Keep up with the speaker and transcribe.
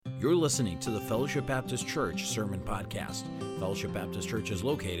You're listening to the Fellowship Baptist Church Sermon Podcast. Fellowship Baptist Church is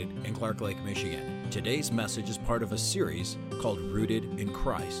located in Clark Lake, Michigan. Today's message is part of a series called Rooted in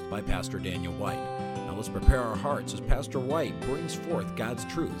Christ by Pastor Daniel White. Now let's prepare our hearts as Pastor White brings forth God's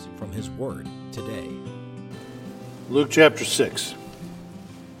truths from His Word today. Luke chapter 6.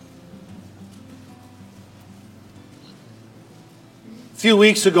 A few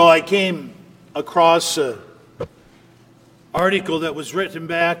weeks ago I came across an article that was written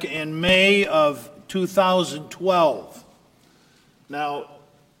back in May of 2012. Now,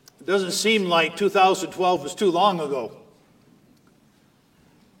 it doesn't seem like 2012 was too long ago.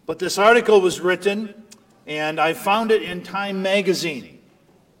 But this article was written, and I found it in Time magazine.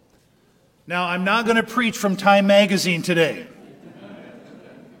 Now, I'm not going to preach from Time magazine today.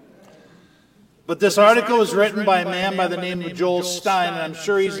 But this article was written by a man by the name of Joel Stein, and I'm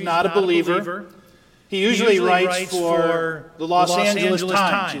sure he's not a believer. He usually writes for the Los Angeles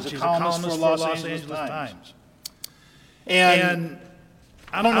Times. He's a columnist for Los Angeles Times. And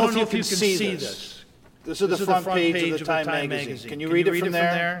I don't know if you can see this. This is the front page of the Time magazine. Can you read it from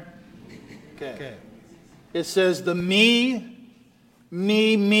there? Okay. It says, the me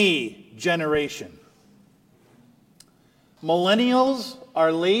generation. Millennials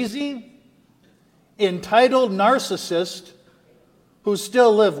are lazy, entitled narcissists who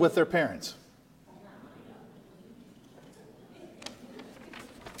still live with their parents.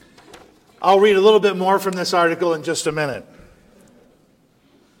 I'll read a little bit more from this article in just a minute.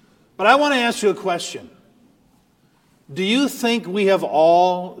 But I want to ask you a question. Do you think we have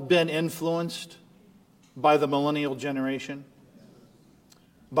all been influenced by the millennial generation?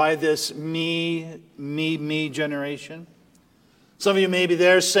 By this me generation? Some of you may be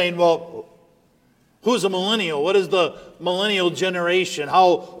there saying, well, who's a millennial? What is the millennial generation?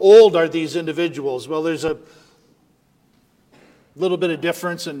 How old are these individuals? Well, there's a little bit of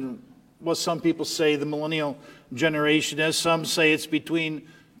difference in what some people say the millennial generation is. Some say it's between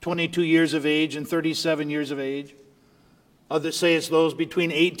 22 years of age and 37 years of age. Others say it's those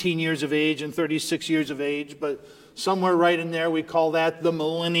between 18 years of age and 36 years of age. But somewhere right in there, we call that the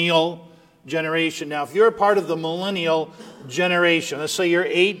millennial generation. Now, if you're a part of the millennial generation, let's say you're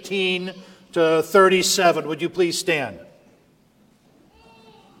 18 to 37, would you please stand?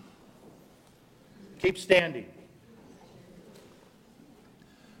 Keep standing.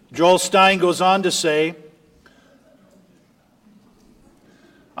 Joel Stein goes on to say,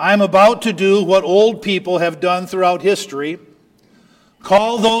 I am about to do what old people have done throughout history,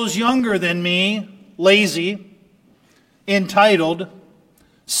 call those younger than me lazy, entitled,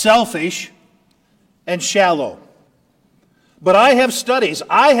 selfish, and shallow. But I have studies,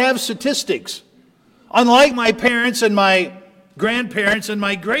 I have statistics. Unlike my parents and my grandparents and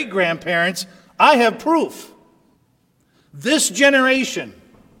my great-grandparents, I have proof. This generation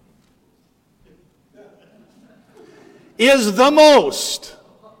is the most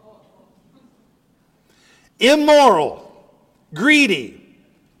immoral, greedy,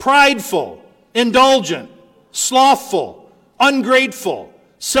 prideful, indulgent, slothful, ungrateful,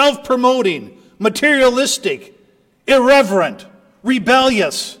 self-promoting, materialistic, irreverent,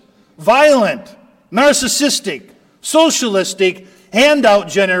 rebellious, violent, narcissistic, socialistic, handout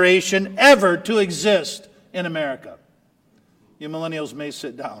generation ever to exist in America. You millennials may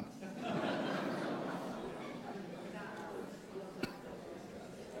sit down.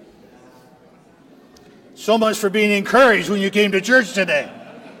 So much for being encouraged when you came to church today.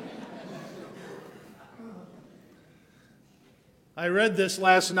 I read this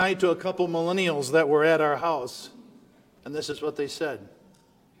last night to a couple millennials that were at our house, and this is what they said.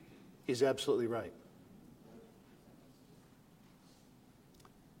 He's absolutely right.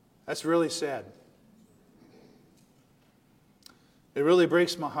 That's really sad. It really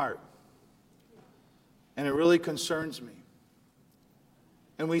breaks my heart, and it really concerns me.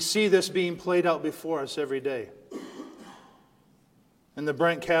 And we see this being played out before us every day. In the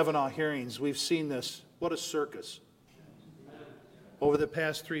Brent Kavanaugh hearings, we've seen this. What a circus. Over the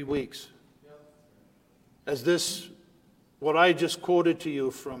past 3 weeks. As this, what I just quoted to you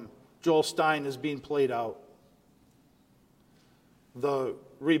from Joel Stein, is being played out. The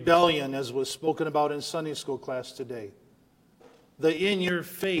rebellion, as was spoken about in Sunday school class today. The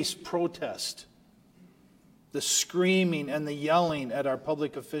in-your-face protest. The screaming and the yelling at our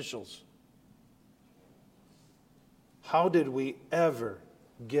public officials. How did we ever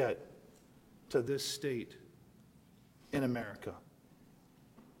get to this state in America?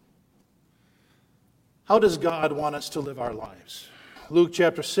 How does God want us to live our lives? Luke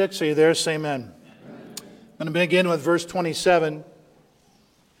chapter 6, are you there? Say amen. I'm going to begin with verse 27.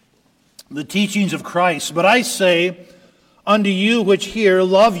 The teachings of Christ. But I say, unto you which hear,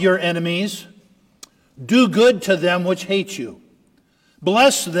 love your enemies, do good to them which hate you,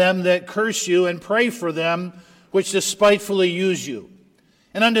 bless them that curse you, and pray for them which despitefully use you.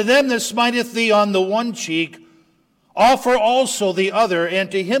 And unto them that smiteth thee on the one cheek, offer also the other, and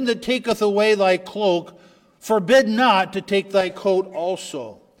to him that taketh away thy cloak, forbid not to take thy coat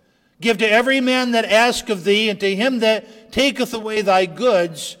also. Give to every man that ask of thee, and to him that taketh away thy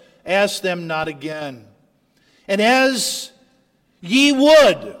goods, ask them not again. And as ye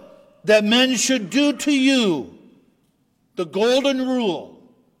would that men should do to you, the golden rule,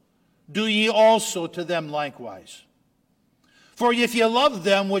 do ye also to them likewise. For if ye love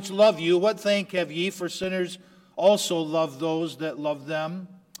them which love you, what thank have ye? For sinners also love those that love them.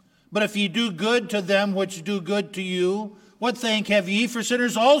 But if ye do good to them which do good to you, what thank have ye? For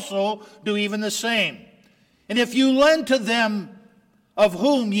sinners also do even the same. And if you lend to them of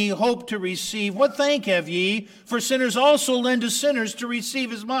whom ye hope to receive, what thank have ye? For sinners also lend to sinners to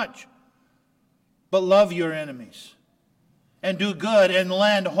receive as much. But love your enemies, and do good, and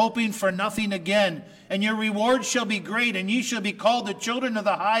lend, hoping for nothing again. And your reward shall be great, and ye shall be called the children of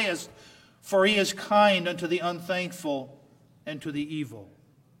the highest, for he is kind unto the unthankful and to the evil.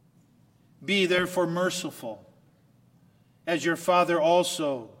 Be therefore merciful, as your Father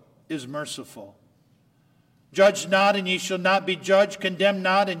also is merciful. Judge not, and ye shall not be judged. Condemn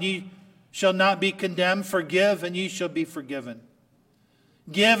not, and ye shall not be condemned. Forgive, and ye shall be forgiven.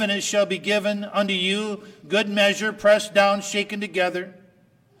 Give, and it shall be given unto you, good measure, pressed down, shaken together,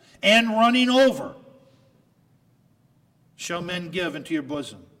 and running over, shall men give into your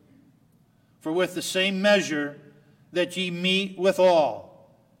bosom. For with the same measure that ye meet withal,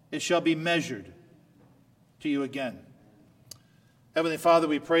 it shall be measured to you again. Heavenly Father,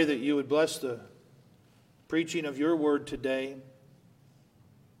 we pray that you would bless the preaching of your word today.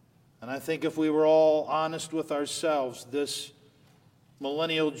 And I think if we were all honest with ourselves, this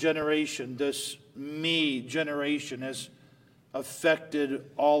millennial generation, this me generation, has affected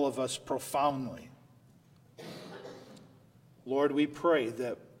all of us profoundly. Lord, we pray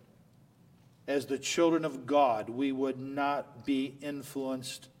that as the children of God, we would not be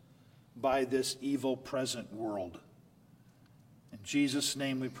influenced by this evil present world. In Jesus'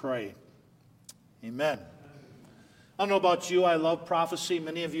 name we pray. Amen. I don't know about you, I love prophecy.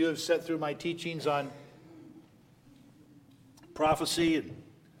 Many of you have sat through my teachings on prophecy, and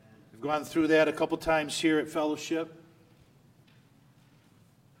we've gone through that a couple times here at Fellowship.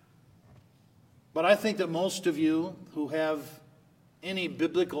 But I think that most of you who have any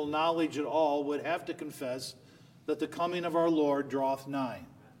biblical knowledge at all would have to confess that the coming of our Lord draweth nigh.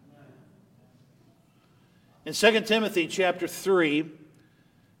 In 2 Timothy chapter 3,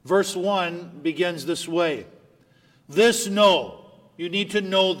 verse 1 begins this way. This know. You need to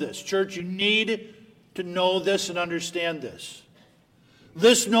know this. Church, you need to know this and understand this.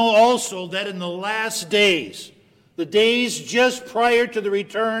 This know also that in the last days, the days just prior to the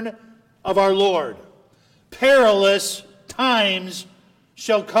return of our Lord, perilous times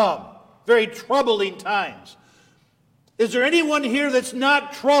shall come. Very troubling times. Is there anyone here that's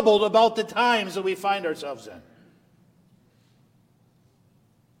not troubled about the times that we find ourselves in?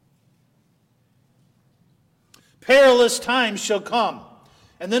 Perilous times shall come.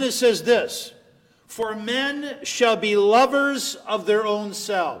 And then it says this, for men shall be lovers of their own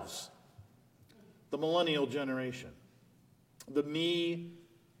selves. The millennial generation. The me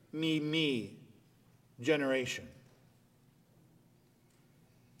generation.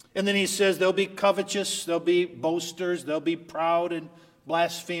 And then he says they'll be covetous, they'll be boasters, they'll be proud and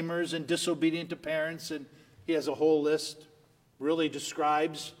blasphemers and disobedient to parents. And he has a whole list, really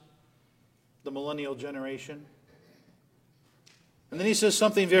describes the millennial generation. And then he says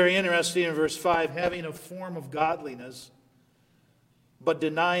something very interesting in verse 5, having a form of godliness, but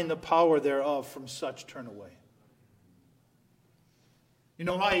denying the power thereof, from such turn away. You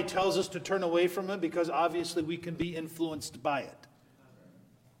know why he tells us to turn away from it? Because obviously we can be influenced by it.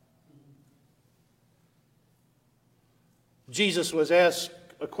 Jesus was asked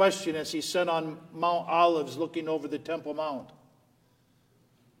a question as he sat on Mount Olives looking over the Temple Mount.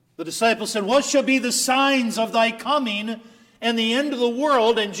 The disciples said, what shall be the signs of thy coming and the end of the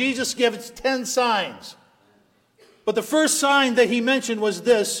world? And Jesus gives 10 signs. But the first sign that he mentioned was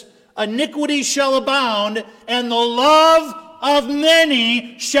this, iniquity shall abound, and the love of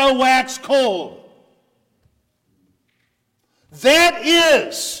many shall wax cold. That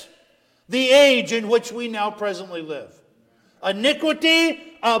is the age in which we now presently live. Iniquity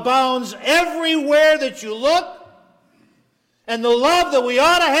abounds everywhere that you look, and the love that we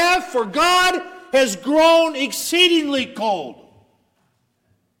ought to have for God has grown exceedingly cold.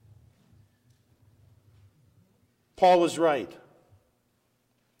 Paul was right.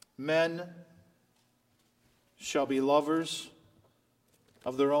 Men shall be lovers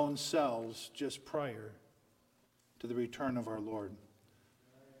of their own selves just prior to the return of our Lord.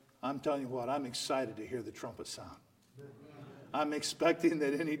 I'm telling you what, I'm excited to hear the trumpet sound. I'm expecting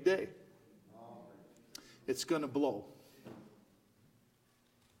that any day it's going to blow.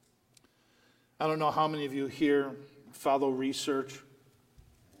 I don't know how many of you here follow research.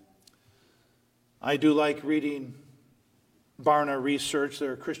 I do like reading Barna Research.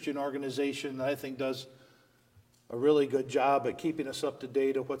 They're a Christian organization that I think does a really good job at keeping us up to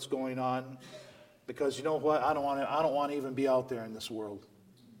date of what's going on. Because you know what? I don't want to even be out there in this world.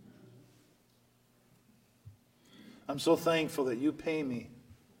 I'm so thankful that you pay me,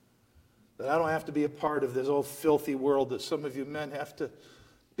 that I don't have to be a part of this old filthy world that some of you men have to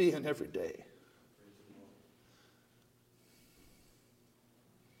be in every day.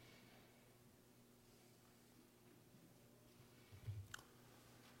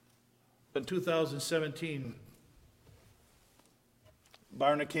 In 2017,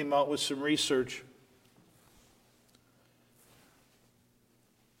 Barna came out with some research.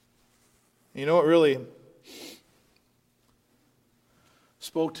 You know what really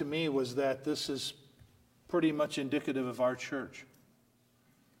spoke to me was that this is pretty much indicative of our church.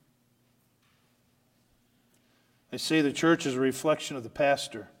 They say the church is a reflection of the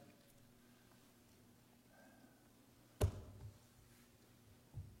pastor.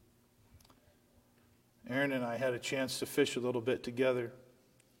 Aaron and I had a chance to fish a little bit together.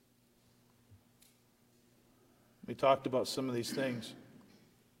 We talked about some of these things.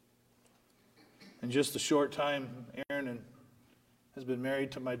 In just a short time, Aaron has been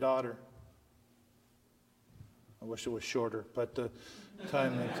married to my daughter. I wish it was shorter, but the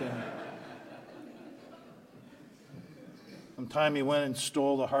time sometime he went and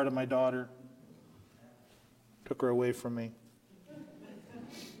stole the heart of my daughter, took her away from me.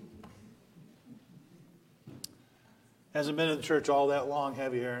 Hasn't been in the church all that long,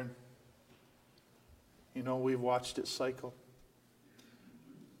 have you, Aaron? You know, we've watched it cycle.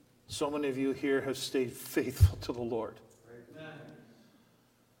 So many of you here have stayed faithful to the Lord.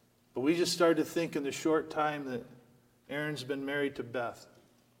 But we just started to think in the short time that Aaron's been married to Beth,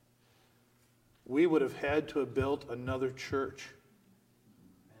 we would have had to have built another church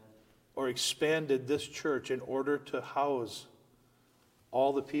or expanded this church in order to house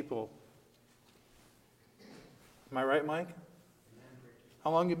all the people. Am I right, Mike?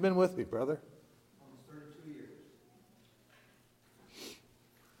 How long have you been with me, brother? Almost 32 years.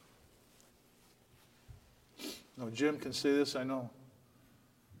 No, Jim can say this, I know.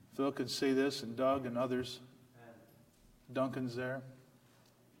 Phil can say this, and Doug and others. Duncan's there.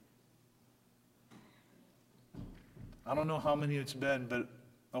 I don't know how many it's been, but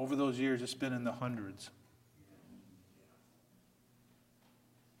over those years it's been in the hundreds.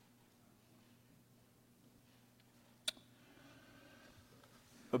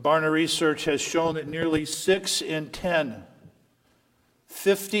 But Barna Research has shown that nearly 6 in 10,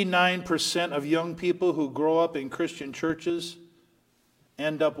 59% of young people who grow up in Christian churches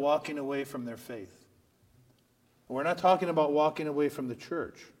end up walking away from their faith. We're not talking about walking away from the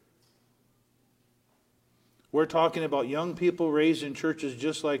church. We're talking about young people raised in churches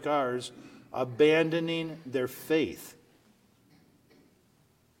just like ours, abandoning their faith.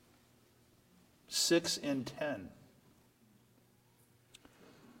 6 in 10.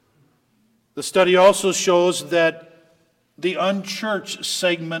 The study also shows that the unchurched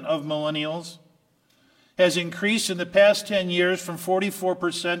segment of millennials has increased in the past 10 years from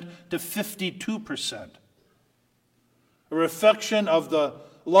 44% to 52%. A reflection of the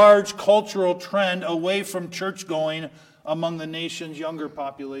large cultural trend away from church going among the nation's younger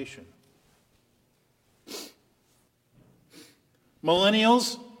population.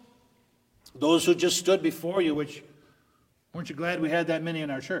 Millennials, those who just stood before you, which, weren't you glad we had that many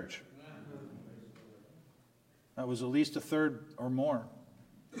in our church? That was at least a third or more.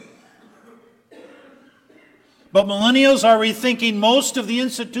 But millennials are rethinking most of the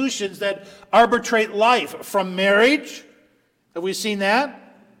institutions that arbitrate life, from marriage. Have we seen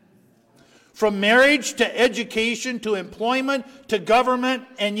that? From marriage to education to employment to government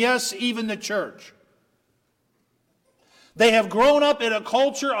and yes, even the church. They have grown up in a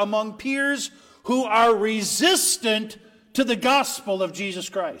culture among peers who are resistant to the gospel of Jesus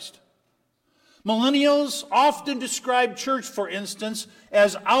Christ. Millennials often describe church, for instance,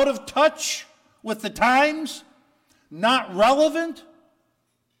 as out of touch with the times, not relevant,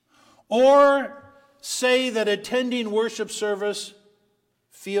 or say that attending worship service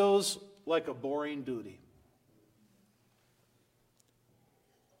feels like a boring duty.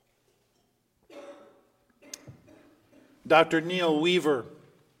 Dr. Neil Weaver,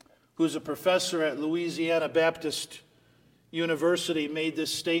 who's a professor at Louisiana Baptist University, made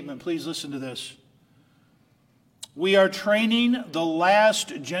this statement. Please listen to this. We are training the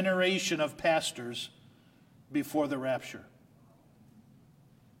last generation of pastors before the rapture.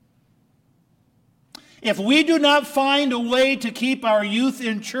 If we do not find a way to keep our youth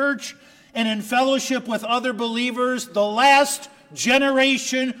in church and in fellowship with other believers, the last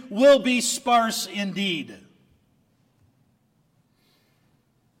generation will be sparse indeed.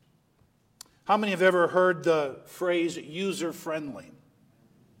 How many have ever heard the phrase user-friendly?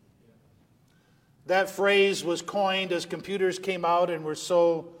 That phrase was coined as computers came out and were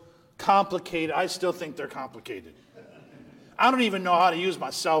so complicated. I still think they're complicated. I don't even know how to use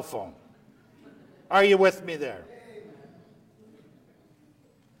my cell phone. Are you with me there?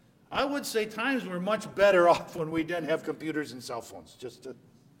 I would say times were much better off when we didn't have computers and cell phones.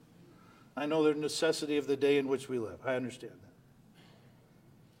 I know the necessity of the day in which we live. I understand that.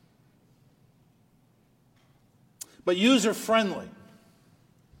 But user-friendly.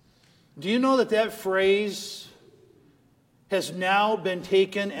 Do you know that that phrase has now been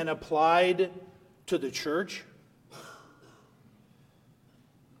taken and applied to the church?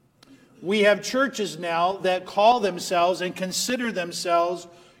 We have churches now that call themselves and consider themselves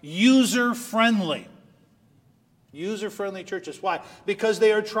user-friendly. User-friendly churches. Why? Because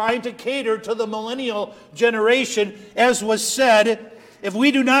they are trying to cater to the millennial generation. As was said, if we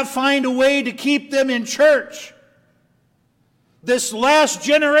do not find a way to keep them in church, this last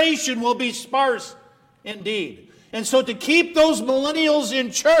generation will be sparse indeed. And so to keep those millennials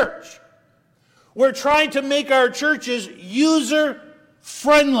in church, we're trying to make our churches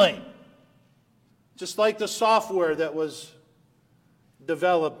user-friendly. Just like the software that was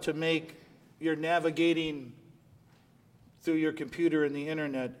developed to make your navigating through your computer and the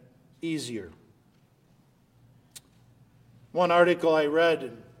internet easier. One article I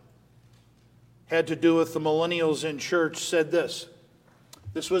read had to do with the millennials in church said this.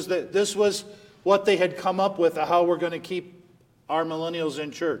 This was what they had come up with, how we're going to keep our millennials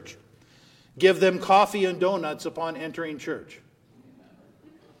in church. Give them coffee and donuts upon entering church.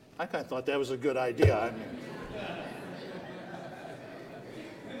 I kind of thought that was a good idea.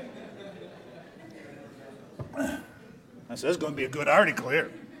 I said, it's going to be a good article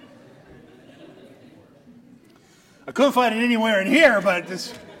here. I couldn't find it anywhere in here, but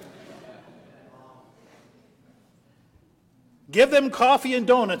this. Give them coffee and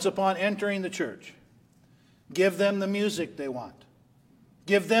donuts upon entering the church. Give them the music they want.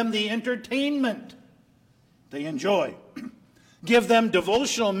 Give them the entertainment they enjoy. Give them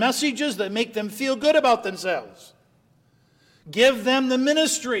devotional messages that make them feel good about themselves. Give them the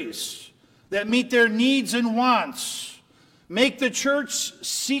ministries that meet their needs and wants. Make the church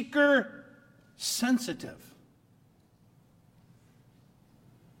seeker-sensitive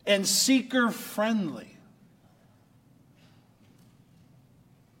and seeker-friendly.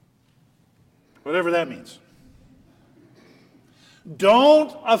 Whatever that means.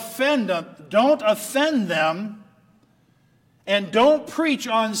 Don't offend them, and don't preach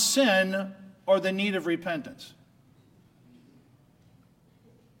on sin or the need of repentance.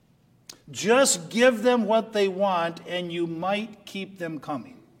 Just give them what they want, and you might keep them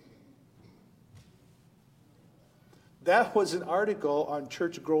coming. That was an article on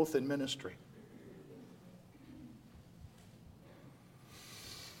church growth and ministry.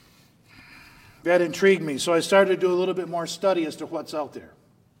 That intrigued me, so I started to do a little bit more study as to what's out there.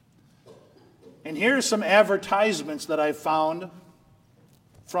 And here are some advertisements that I found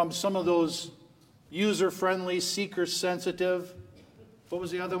from some of those user-friendly, seeker-sensitive. What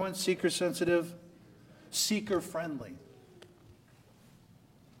was the other one? Seeker-sensitive? Seeker-friendly.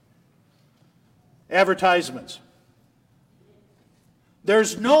 Advertisements.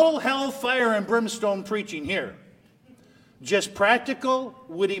 There's no hellfire and brimstone preaching here. Just practical,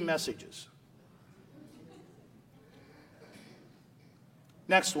 witty messages.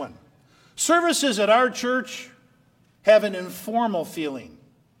 Next one. Services at our church have an informal feeling.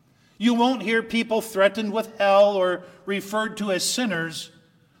 You won't hear people threatened with hell or referred to as sinners.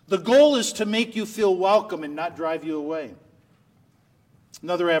 The goal is to make you feel welcome and not drive you away.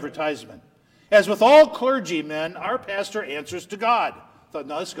 Another advertisement. As with all clergymen, our pastor answers to God. I thought,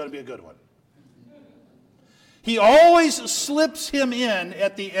 no, this is going to be a good one. He always slips him in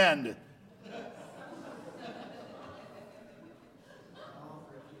at the end.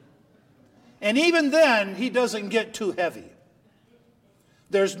 And even then, he doesn't get too heavy.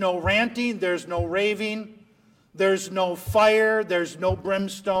 There's no ranting, there's no raving, there's no fire, there's no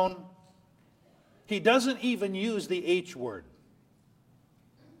brimstone. He doesn't even use the H word.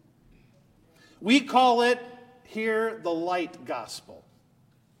 We call it hear the light gospel.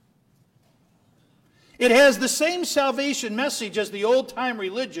 It has the same salvation message as the old-time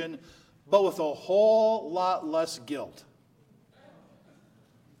religion, but with a whole lot less guilt.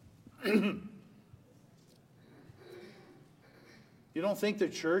 You don't think the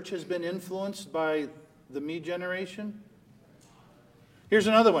church has been influenced by the me generation? Here's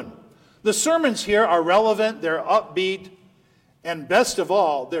another one. The sermons here are relevant, they're upbeat, and best of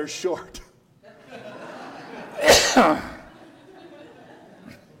all, they're short.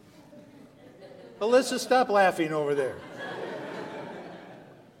 Alyssa, stop laughing over there.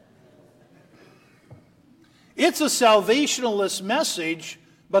 It's a salvationalist message,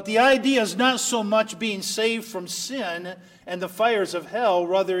 but the idea is not so much being saved from sin and the fires of hell,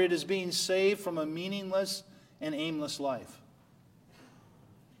 rather it is being saved from a meaningless and aimless life.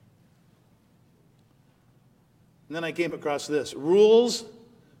 And then I came across this. Rules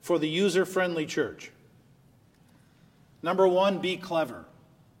for the user-friendly church. Number 1, be clever.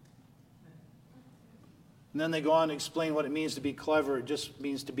 And then they go on to explain what it means to be clever. It just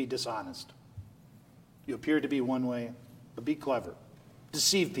means to be dishonest. You appear to be one way, but be clever.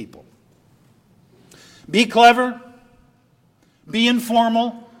 Deceive people. Be clever. Be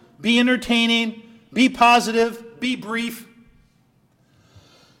informal. Be entertaining. Be positive. Be brief.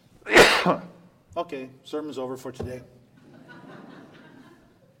 Okay, sermon's over for today.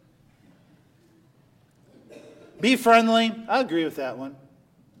 Be friendly. I agree with that one.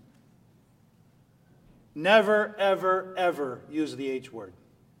 Never, ever, ever use the H word.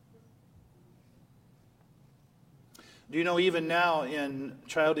 Do you know even now in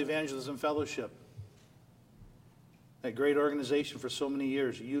Child Evangelism Fellowship, that great organization for so many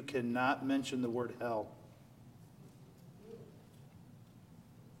years, you cannot mention the word hell.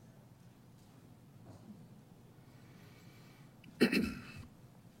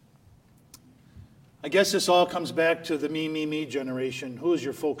 I guess this all comes back to the me generation. Who is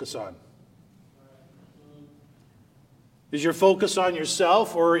your focus on? Is your focus on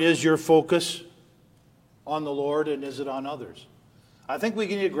yourself, or is your focus on the Lord, and is it on others? I think we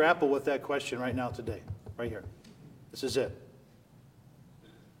need to grapple with that question right now today, right here. This is it.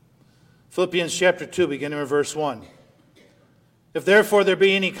 Philippians chapter 2, beginning in verse 1. If therefore there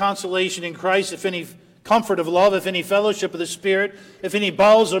be any consolation in Christ, if any comfort of love, if any fellowship of the Spirit, if any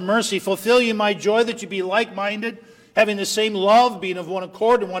bowels of mercy, fulfill ye my joy, that ye be like-minded, having the same love, being of one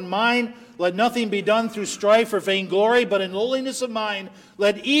accord and one mind. Let nothing be done through strife or vainglory, but in lowliness of mind,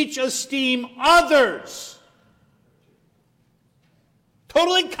 let each esteem others.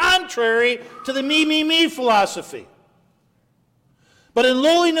 Totally contrary to the me philosophy. But in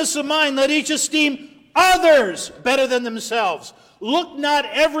lowliness of mind, let each esteem others better than themselves. Look not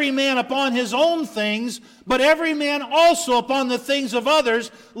every man upon his own things, but every man also upon the things of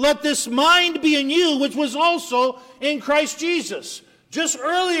others. Let this mind be in you, which was also in Christ Jesus. Just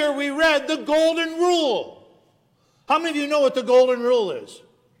earlier we read the golden rule. How many of you know what the golden rule is?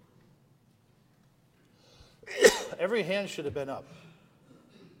 Every hand should have been up.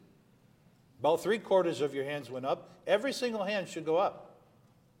 About 3/4 of your hands went up. Every single hand should go up.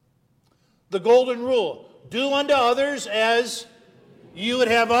 The golden rule. Do unto others as you would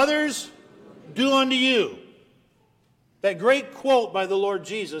have others do unto you. That great quote by the Lord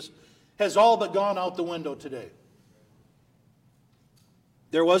Jesus has all but gone out the window today.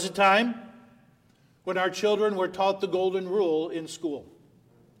 There was a time when our children were taught the golden rule in school.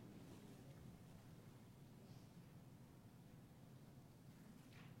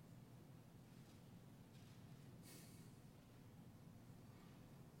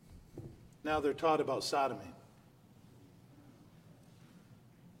 Now they're taught about sodomy.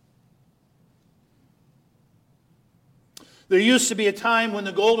 There used to be a time when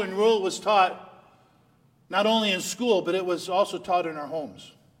the golden rule was taught not only in school, but it was also taught in our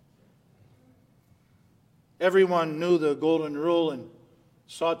homes. Everyone knew the golden rule and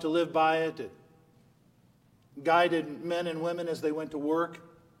sought to live by it. It guided men and women as they went to work.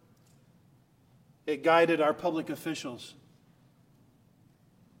 It guided our public officials.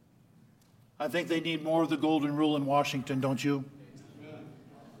 I think they need more of the golden rule in Washington, don't you?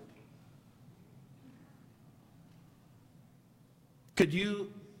 Could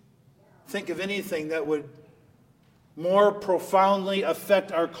you think of anything that would more profoundly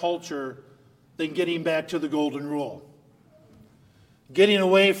affect our culture than getting back to the golden rule? Getting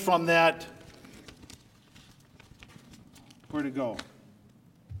away from that, where to go?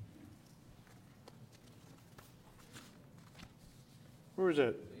 Where is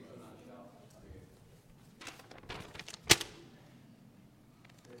it?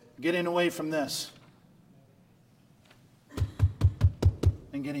 Getting away from this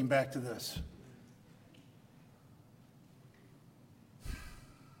and getting back to this.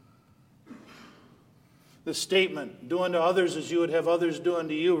 The statement, do unto others as you would have others do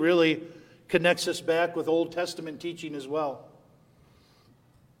unto you, really connects us back with Old Testament teaching as well.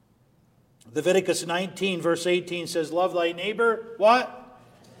 Leviticus 19, verse 18 says, love thy neighbor, what?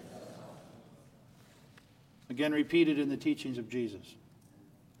 Again, repeated in the teachings of Jesus.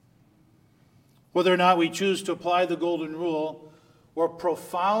 Whether or not we choose to apply the golden rule will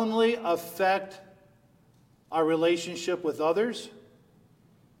profoundly affect our relationship with others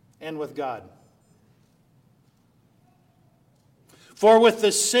and with God. For with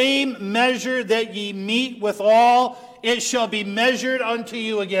the same measure that ye meet withal, it shall be measured unto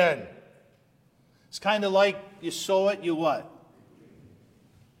you again. It's kind of like you sow it, you what?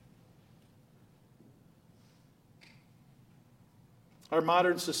 Our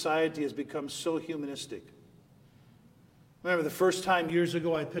modern society has become so humanistic. Remember the first time years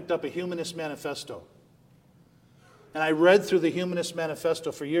ago I picked up a Humanist Manifesto. And I read through the Humanist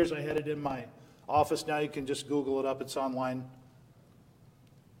Manifesto. For years I had it in my office. Now you can just Google it up. It's online.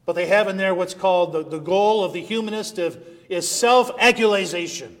 But they have in there what's called the goal of the humanist is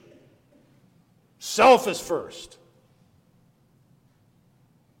self-actualization. Self is first.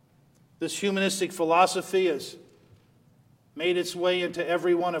 This humanistic philosophy has made its way into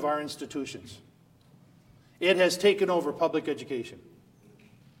every one of our institutions. It has taken over public education.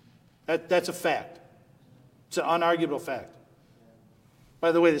 That's a fact. It's an unarguable fact.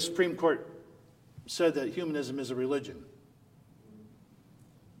 By the way, the Supreme Court said that humanism is a religion.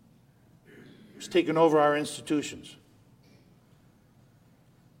 It's taken over our institutions.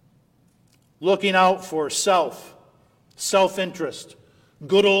 Looking out for self-interest,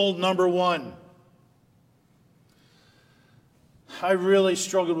 good old number one. I really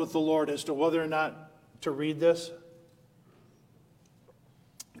struggled with the Lord as to whether or not to read this,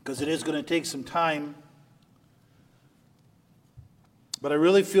 because it is going to take some time. But I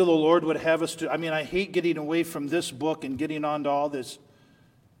really feel the Lord would have us to, I hate getting away from this book and getting onto all this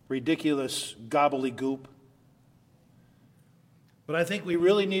ridiculous gobbledygook. But I think we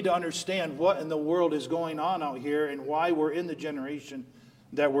really need to understand what in the world is going on out here and why we're in the generation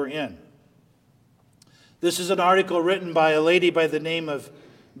that we're in. This is an article written by a lady by the name of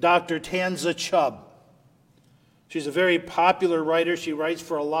Dr. Tanza Chubb. She's a very popular writer. She writes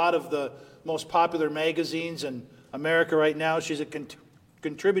for a lot of the most popular magazines in America right now. She's a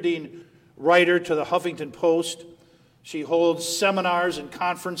contributing writer to the Huffington Post. She holds seminars and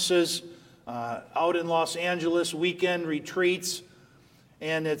conferences out in Los Angeles, weekend retreats,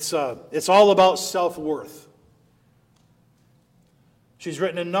 and it's all about self-worth. She's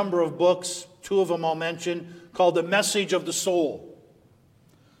written a number of books, two of them I'll mention, called The Message of the Soul,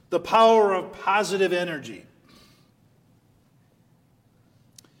 The Power of Positive Energy.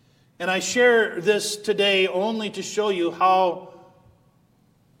 And I share this today only to show you how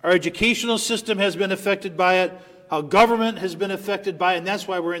our educational system has been affected by it, how government has been affected by it, and that's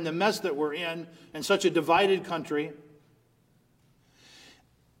why we're in the mess that we're in such a divided country,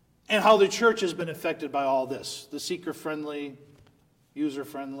 and how the church has been affected by all this, the seeker-friendly,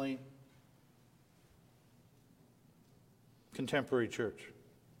 user-friendly, contemporary church.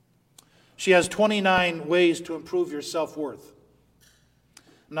 She has 29 ways to improve your self-worth.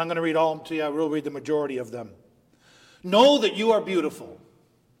 I'm not going to read all of them to you. I will read the majority of them. Know that you are beautiful.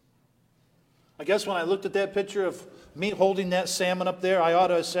 I guess when I looked at that picture of me holding that salmon up there, I ought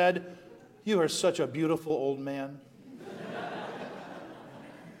to have said, you are such a beautiful old man.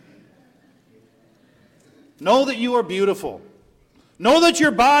 Know that you are beautiful. Know that your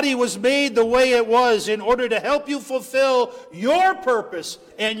body was made the way it was in order to help you fulfill your purpose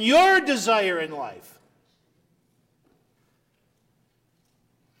and your desire in life.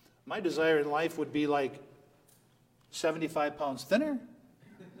 My desire in life would be like 75 pounds thinner.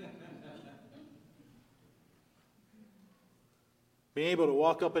 Being able to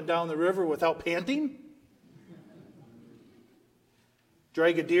walk up and down the river without panting.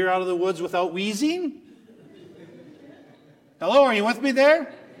 Drag a deer out of the woods without wheezing. Hello, are you with me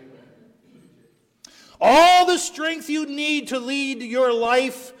there? All the strength you need to lead your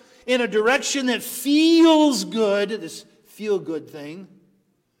life in a direction that feels good, this feel-good thing,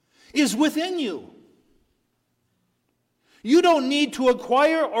 is within you. You don't need to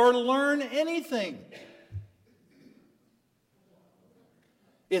acquire or learn anything.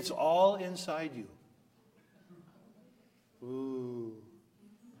 It's all inside you. Ooh.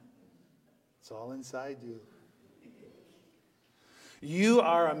 It's all inside you. You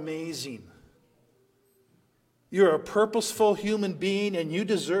are amazing. You're a purposeful human being, and you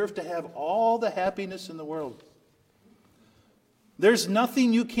deserve to have all the happiness in the world. There's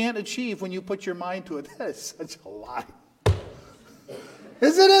nothing you can't achieve when you put your mind to it. That is such a lie.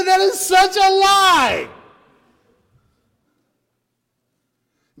 Isn't it? That is such a lie.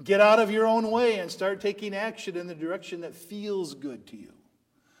 Get out of your own way and start taking action in the direction that feels good to you.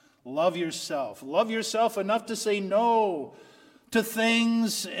 Love yourself. Love yourself enough to say no to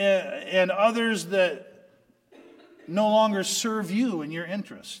things and others that no longer serve you and your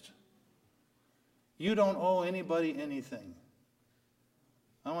interest. You don't owe anybody anything.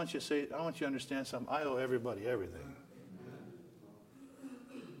 I want you to understand something. I owe everybody everything.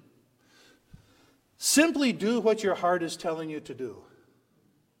 Simply do what your heart is telling you to do.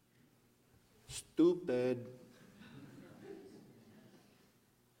 Stupid.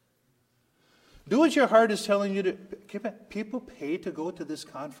 Do what your heart is telling you to. People pay to go to this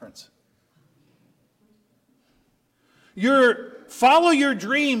conference. Follow your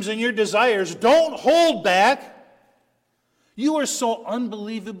dreams and your desires. Don't hold back. You are so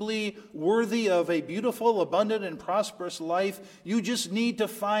unbelievably worthy of a beautiful, abundant, and prosperous life. You just need to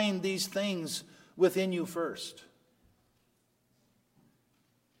find these things within you first.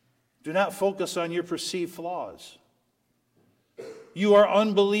 Do not focus on your perceived flaws. You are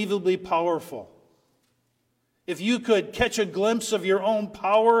unbelievably powerful. If you could catch a glimpse of your own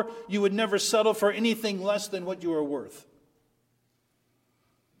power, you would never settle for anything less than what you are worth.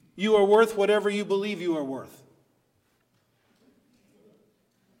 You are worth whatever you believe you are worth.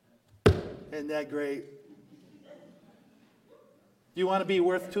 Isn't that great? You want to be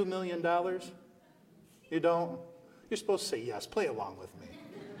worth $2 million? You don't? You're supposed to say yes. Play along with me.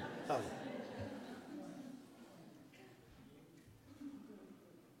 Oh.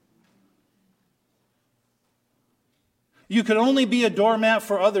 You can only be a doormat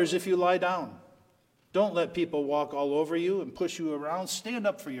for others if you lie down. Don't let people walk all over you and push you around. Stand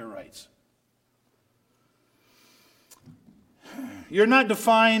up for your rights. You're not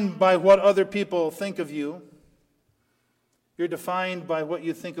defined by what other people think of you. You're defined by what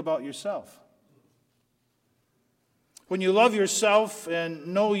you think about yourself. When you love yourself and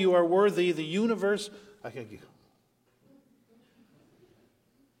know you are worthy, the universe...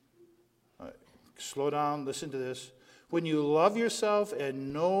 Slow down, listen to this. When you love yourself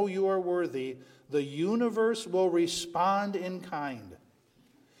and know you are worthy, the universe will respond in kind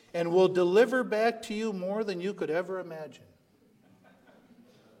and will deliver back to you more than you could ever imagine.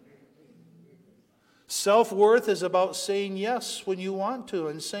 Self-worth is about saying yes when you want to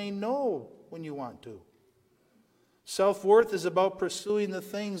and saying no when you want to. Self-worth is about pursuing the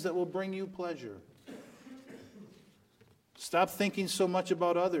things that will bring you pleasure. Stop thinking so much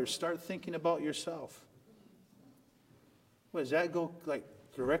about others. Start thinking about yourself. What, does that go like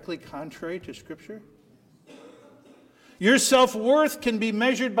directly contrary to Scripture? Your self-worth can be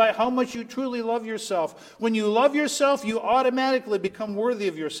measured by how much you truly love yourself. When you love yourself, you automatically become worthy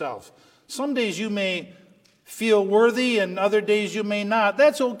of yourself. Some days you may feel worthy and other days you may not.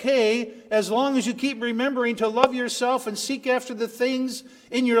 That's okay as long as you keep remembering to love yourself and seek after the things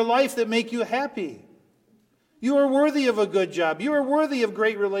in your life that make you happy. You are worthy of a good job. You are worthy of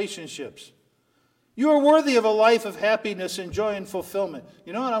great relationships. You are worthy of a life of happiness and joy and fulfillment.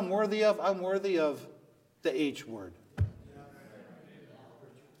 You know what I'm worthy of? I'm worthy of the H word.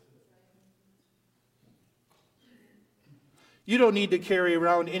 You don't need to carry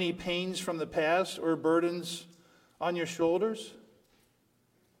around any pains from the past or burdens on your shoulders.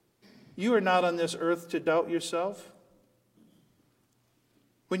 You are not on this earth to doubt yourself.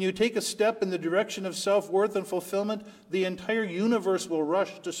 When you take a step in the direction of self-worth and fulfillment, the entire universe will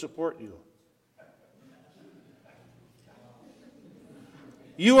rush to support you.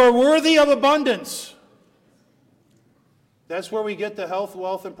 You are worthy of abundance. That's where we get the health,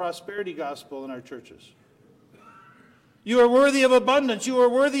 wealth, and prosperity gospel in our churches. You are worthy of abundance. You are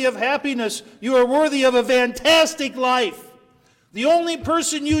worthy of happiness. You are worthy of a fantastic life. The only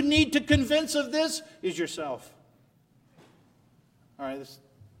person you need to convince of this is yourself. All right, this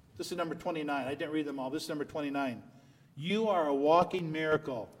is number 29. I didn't read them all. This is number 29. You are a walking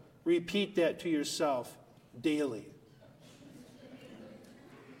miracle. Repeat that to yourself daily.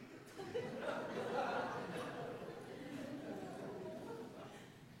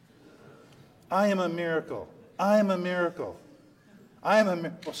 I am a miracle. I am a miracle. I am a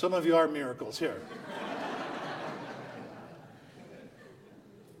miracle. Well, some of you are miracles here.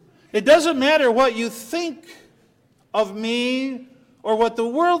 It doesn't matter what you think of me or what the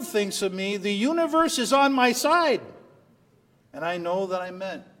world thinks of me. The universe is on my side. And I know that I'm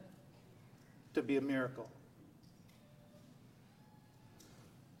meant to be a miracle.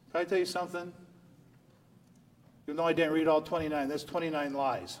 Can I tell you something? Even though I didn't read all 29, that's 29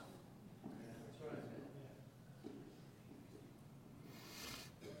 lies.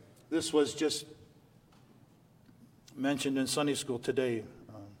 This was just mentioned in Sunday school today.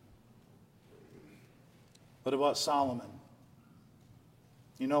 What about Solomon?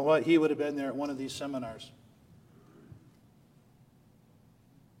 You know what? He would have been there at one of these seminars.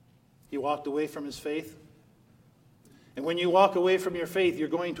 He walked away from his faith. And when you walk away from your faith, you're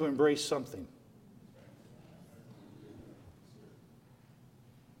going to embrace something.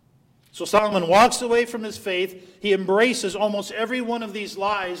 So Solomon walks away from his faith. He embraces almost every one of these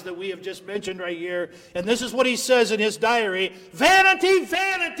lies that we have just mentioned right here. And this is what he says in his diary. Vanity,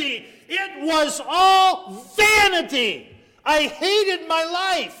 vanity. It was all vanity. I hated my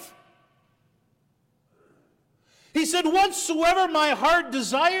life. He said, whatsoever my heart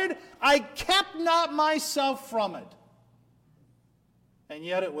desired, I kept not myself from it. And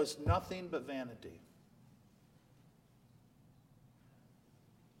yet it was nothing but vanity.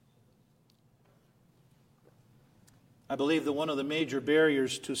 I believe that one of the major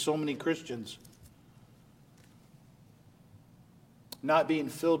barriers to so many Christians not being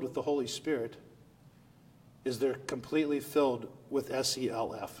filled with the Holy Spirit is they're completely filled with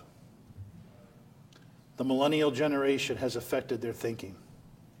SELF. The millennial generation has affected their thinking.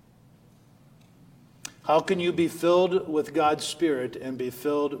 How can you be filled with God's Spirit and be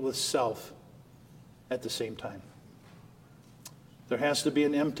filled with self at the same time? There has to be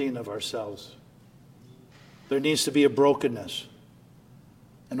an emptying of ourselves. There needs to be a brokenness.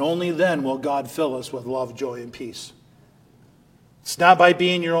 And only then will God fill us with love, joy, and peace. It's not by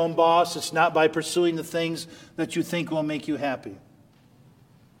being your own boss. It's not by pursuing the things that you think will make you happy.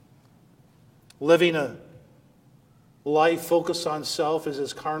 Living a life focused on self is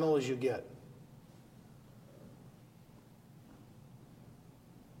as carnal as you get.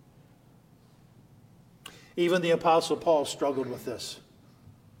 Even the Apostle Paul struggled with this.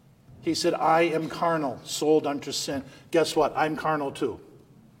 He said, I am carnal, sold unto sin. Guess what? I'm carnal too.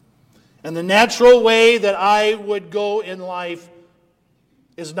 And the natural way that I would go in life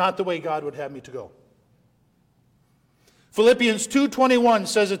is not the way God would have me to go. Philippians 2:21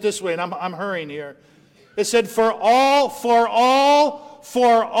 says it this way, and I'm hurrying here. It said, for all,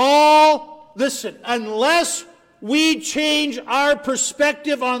 listen, unless we change our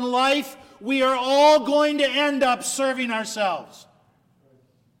perspective on life, we are all going to end up serving ourselves.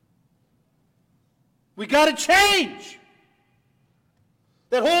 We got to change.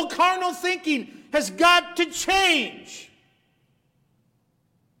 That whole carnal thinking has got to change.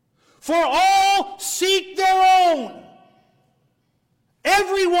 For all seek their own.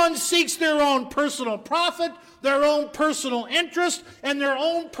 Everyone seeks their own personal profit, their own personal interest, and their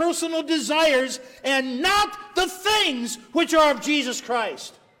own personal desires, and not the things which are of Jesus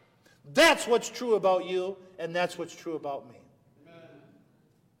Christ. That's what's true about you, and that's what's true about me. Amen.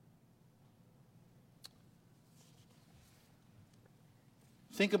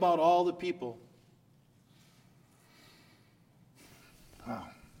 Think about all the people. Wow.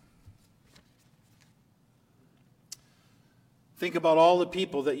 Think about all the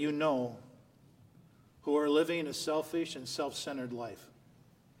people that you know who are living a selfish and self-centered life.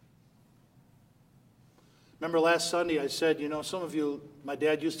 Remember last Sunday I said, some of you, my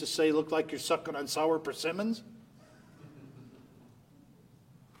dad used to say, look like you're sucking on sour persimmons?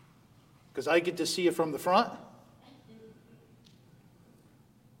 Because I get to see you from the front.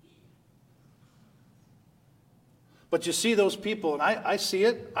 But you see those people, and I see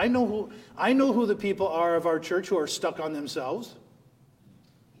it. I know who the people are of our church who are stuck on themselves.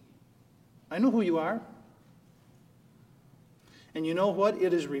 I know who you are. And you know what?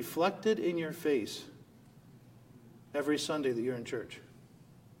 It is reflected in your face every Sunday that you're in church.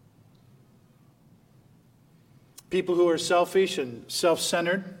 People who are selfish and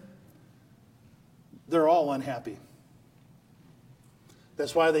self-centered, they're all unhappy.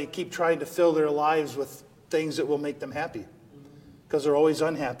 That's why they keep trying to fill their lives with things that will make them happy, because they're always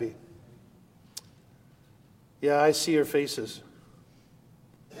unhappy. Yeah, I see your faces.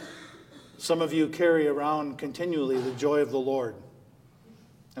 Some of you carry around continually the joy of the Lord,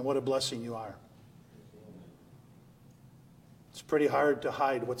 and what a blessing you are. It's pretty hard to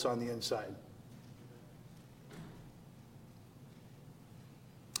hide what's on the inside.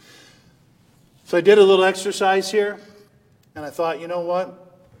 So I did a little exercise here, and I thought, you know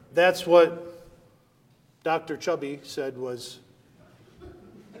what? That's what Dr. Chubby said was,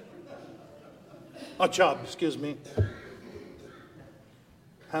 Chubb, excuse me.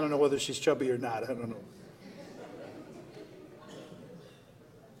 I don't know whether she's chubby or not. I don't know.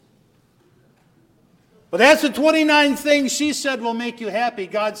 But that's the 29 things she said will make you happy.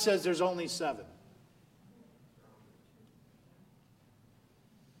 God says there's only 7.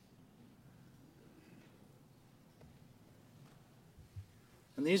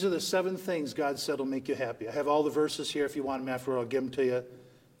 And these are the 7 things God said will make you happy. I have all the verses here. If you want them afterward, I'll give them to you.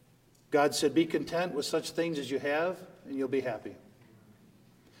 God said, be content with such things as you have, and you'll be happy.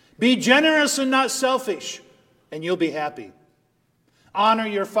 Be generous and not selfish, and you'll be happy. Honor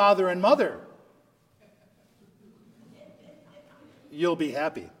your father and mother. You'll be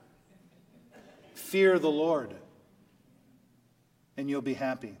happy. Fear the Lord, and you'll be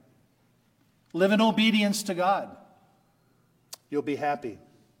happy. Live in obedience to God. You'll be happy.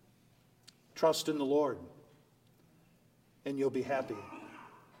 Trust in the Lord, and you'll be happy.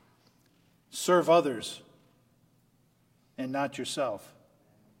 Serve others and not yourself,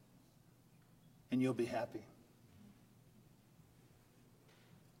 and you'll be happy.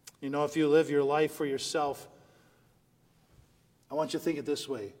 You know, if you live your life for yourself, I want you to think it this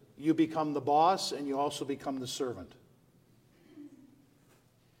way. You become the boss and you also become the servant.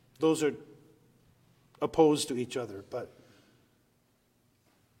 Those are opposed to each other, but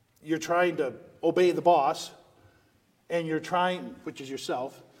you're trying to obey the boss, and you're trying, which is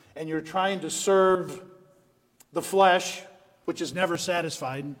yourself, and you're trying to serve the flesh, which is never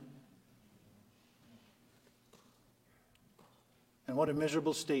satisfied. And what a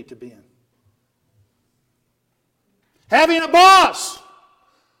miserable state to be in. Having a boss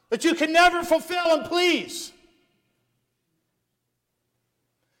that you can never fulfill and please.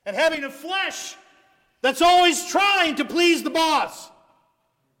 And having a flesh that's always trying to please the boss.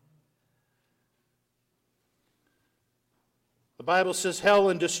 The Bible says hell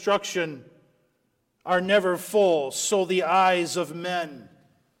and destruction are never full, so the eyes of men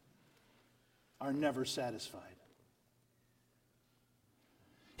are never satisfied.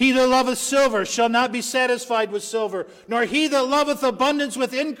 He that loveth silver shall not be satisfied with silver, nor he that loveth abundance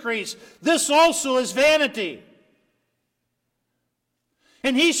with increase. This also is vanity.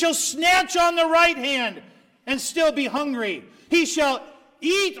 And he shall snatch on the right hand and still be hungry. He shall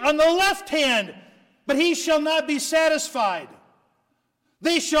eat on the left hand, but he shall not be satisfied.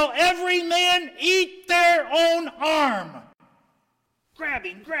 They shall every man eat their own harm.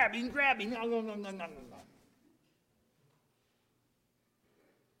 Grabbing.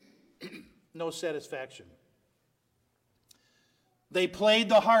 No satisfaction. They played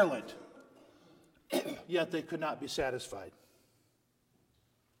the harlot, yet they could not be satisfied.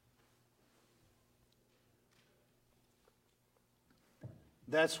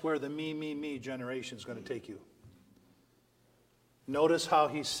 That's where the me generation is going to take you. Notice how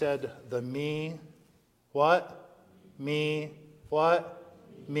he said the me, what? Me, what?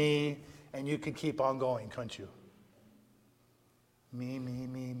 Me. And you could keep on going, couldn't you?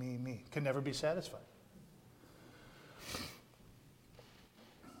 Me. Can never be satisfied.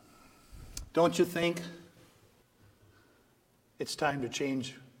 Don't you think it's time to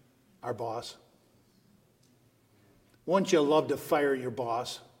change our boss? Wouldn't you love to fire your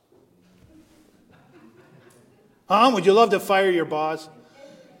boss? Huh? Would you love to fire your boss?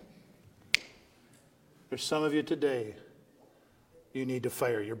 There's some of you today, you need to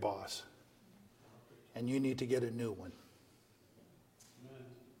fire your boss. And you need to get a new one.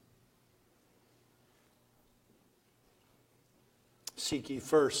 Seek ye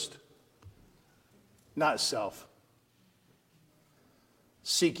first, not self.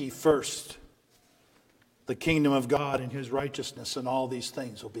 Seek ye first the kingdom of God and his righteousness, and all these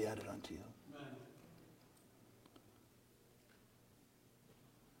things will be added unto you. Amen.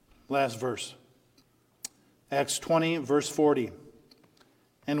 Last verse. Acts 20, verse 40.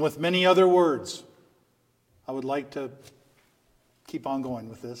 And with many other words, I would like to keep on going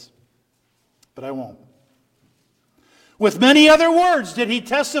with this, but I won't. With many other words did he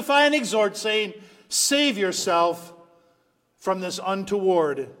testify and exhort, saying, save yourself from this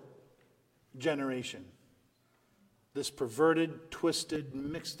untoward generation. This perverted, twisted,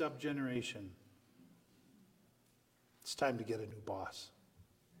 mixed up generation. It's time to get a new boss.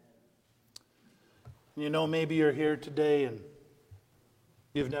 You know, maybe you're here today and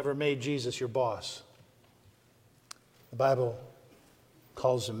you've never made Jesus your boss. The Bible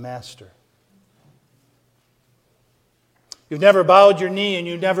calls him master. You've never bowed your knee and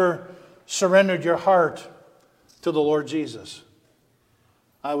you've never surrendered your heart to the Lord Jesus.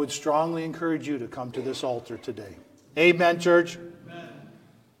 I would strongly encourage you to come to this altar today. Amen, church? Amen.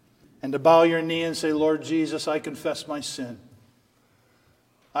 And to bow your knee and say, Lord Jesus, I confess my sin.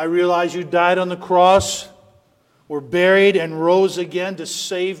 I realize you died on the cross, were buried, and rose again to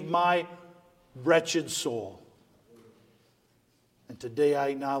save my wretched soul. And today I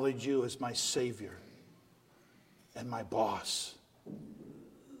acknowledge you as my Savior and my boss.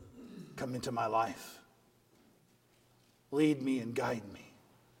 Come into my life. Lead me and guide me.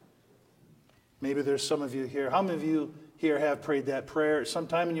 Maybe there's some of you here. How many of you here have prayed that prayer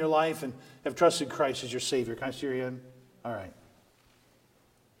sometime in your life and have trusted Christ as your Savior? Can I see your hand? All right.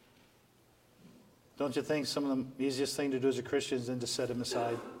 Don't you think some of the easiest thing to do as a Christian is then to set him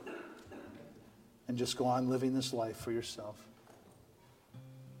aside? and just go on living this life for yourself.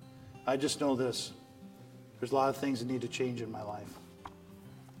 I just know this. There's a lot of things that need to change in my life.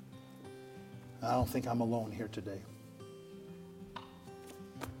 I don't think I'm alone here today.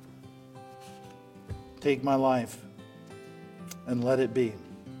 Take my life and let it be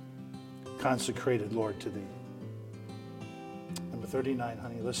consecrated, Lord, to thee. Number 39,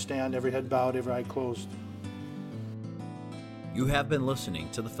 honey. Let's stand, every head bowed, every eye closed. You have been listening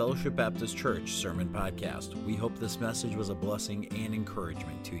to the Fellowship Baptist Church Sermon Podcast. We hope this message was a blessing and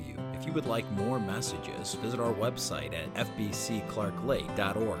encouragement to you. If you would like more messages, visit our website at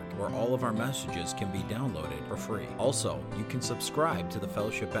fbcclarklake.org, where all of our messages can be downloaded for free. Also, you can subscribe to the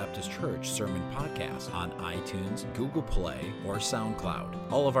Fellowship Baptist Church Sermon Podcast on iTunes, Google Play, or SoundCloud.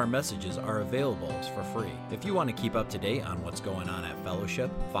 All of our messages are available for free. If you want to keep up to date on what's going on at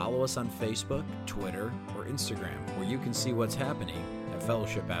Fellowship, follow us on Facebook, Twitter, or Instagram, where you can see what's happening at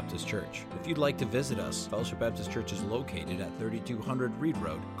Fellowship Baptist Church. If you'd like to visit us, Fellowship Baptist Church is located at 3200 Reed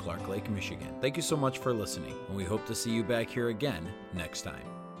Road, Clark Lake, Michigan. Thank you so much for listening, and we hope to see you back here again next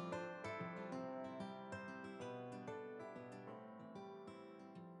time.